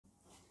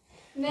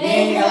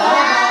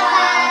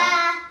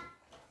Well,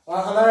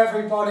 hello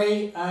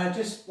everybody.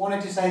 Just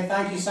wanted to say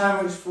thank you so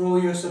much for all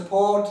your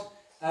support,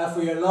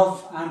 for your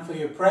love and for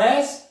your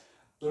prayers.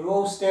 We're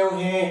all still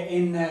here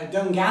in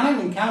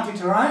Dungannon in County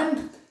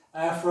Tyrone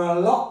for a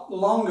lot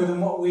longer than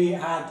what we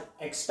had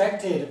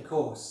expected, of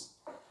course.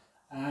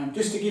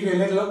 Just to give you a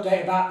little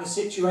update about the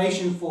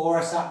situation for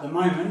us at the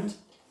moment,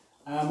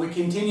 we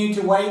continue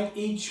to wait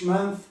each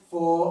month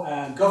for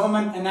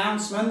government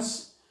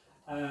announcements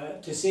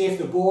to see if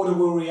the border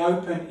will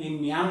reopen in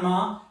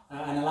Myanmar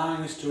and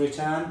allowing us to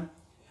return.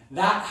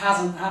 That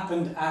hasn't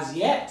happened as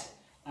yet,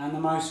 and the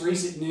most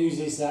recent news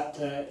is that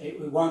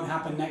it won't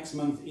happen next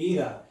month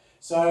either.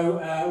 So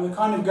we're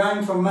kind of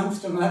going from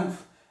month to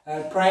month,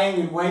 praying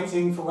and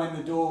waiting for when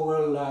the door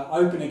will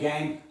open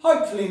again.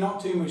 Hopefully not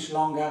too much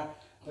longer,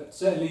 but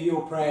certainly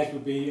your prayers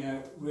would be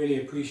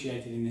really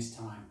appreciated in this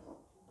time.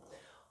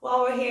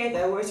 While we're here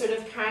though, we're sort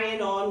of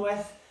carrying on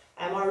with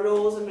our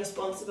roles and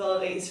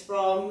responsibilities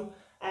from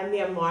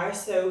Myanmar.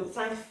 So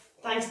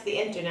thanks to the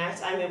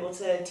internet, I'm able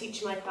to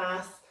teach my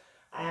class,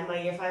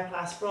 my Year 5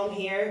 class from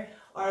here.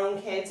 Our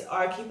own kids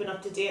are keeping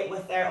up to date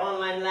with their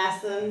online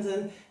lessons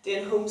and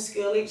doing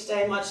homeschool each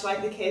day, much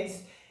like the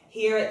kids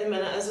here at the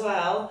minute as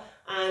well.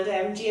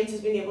 And James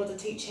has been able to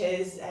teach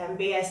his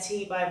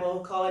BST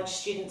Bible College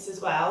students as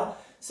well.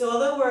 So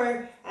although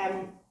we're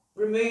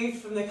removed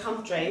from the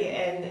country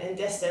in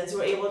distance,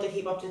 we're able to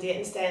keep up to date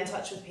and stay in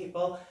touch with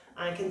people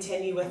and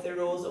continue with the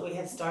roles that we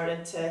had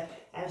started to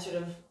sort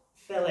of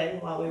fill in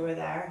while we were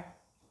there.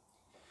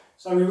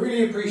 So we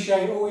really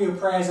appreciate all your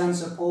prayers and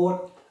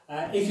support.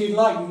 If you'd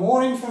like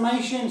more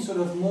information, sort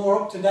of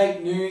more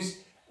up-to-date news,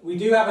 we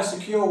do have a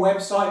secure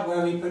website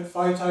where we put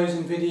photos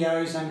and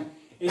videos, and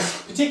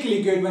it's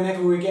particularly good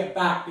whenever we get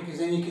back because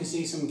then you can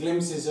see some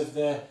glimpses of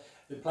the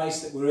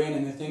place that we're in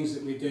and the things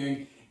that we're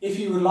doing. If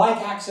you would like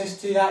access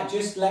to that,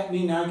 just let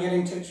me know, get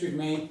in touch with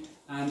me,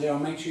 and I'll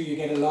make sure you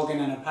get a login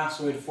and a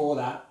password for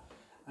that.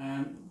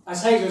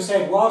 As Hazel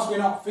said, whilst we're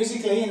not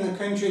physically in the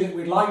country that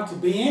we'd like to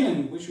be in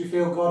and which we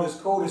feel God has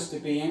called us to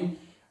be in,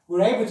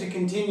 we're able to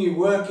continue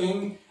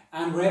working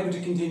and we're able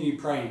to continue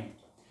praying.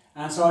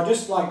 And so I'd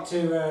just like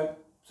to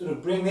sort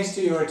of bring this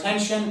to your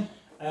attention.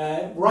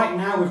 Right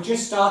now we've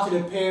just started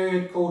a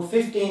period called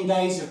 15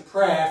 Days of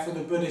Prayer for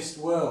the Buddhist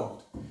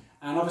world.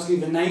 And obviously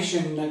the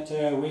nation that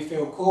we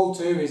feel called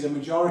to is a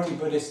majority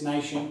Buddhist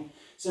nation.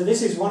 So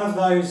this is one of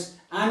those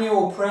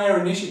annual prayer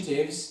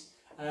initiatives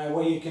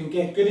where you can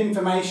get good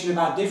information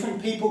about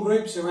different people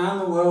groups around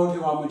the world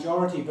who are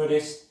majority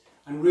Buddhist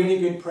and really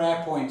good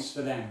prayer points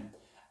for them.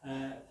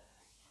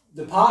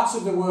 The parts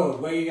of the world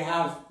where you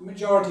have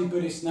majority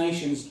Buddhist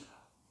nations,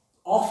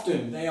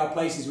 often they are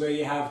places where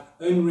you have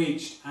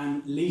unreached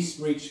and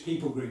least reached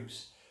people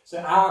groups. So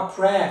our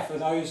prayer for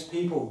those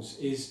peoples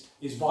is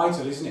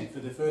vital, isn't it, for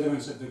the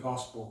furtherance of the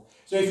gospel.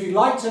 So if you'd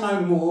like to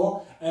know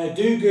more,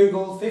 do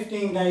Google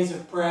 15 Days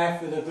of Prayer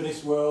for the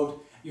Buddhist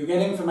world. You'll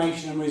get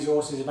information and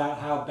resources about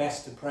how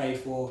best to pray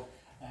for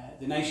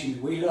the nation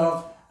that we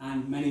love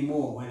and many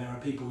more, where there are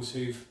peoples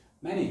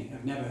many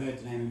have never heard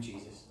the name of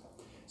Jesus.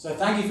 So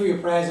thank you for your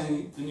prayers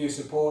and your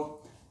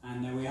support,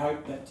 and we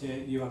hope that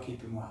you are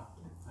keeping well.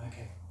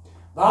 Okay.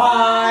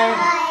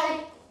 Bye!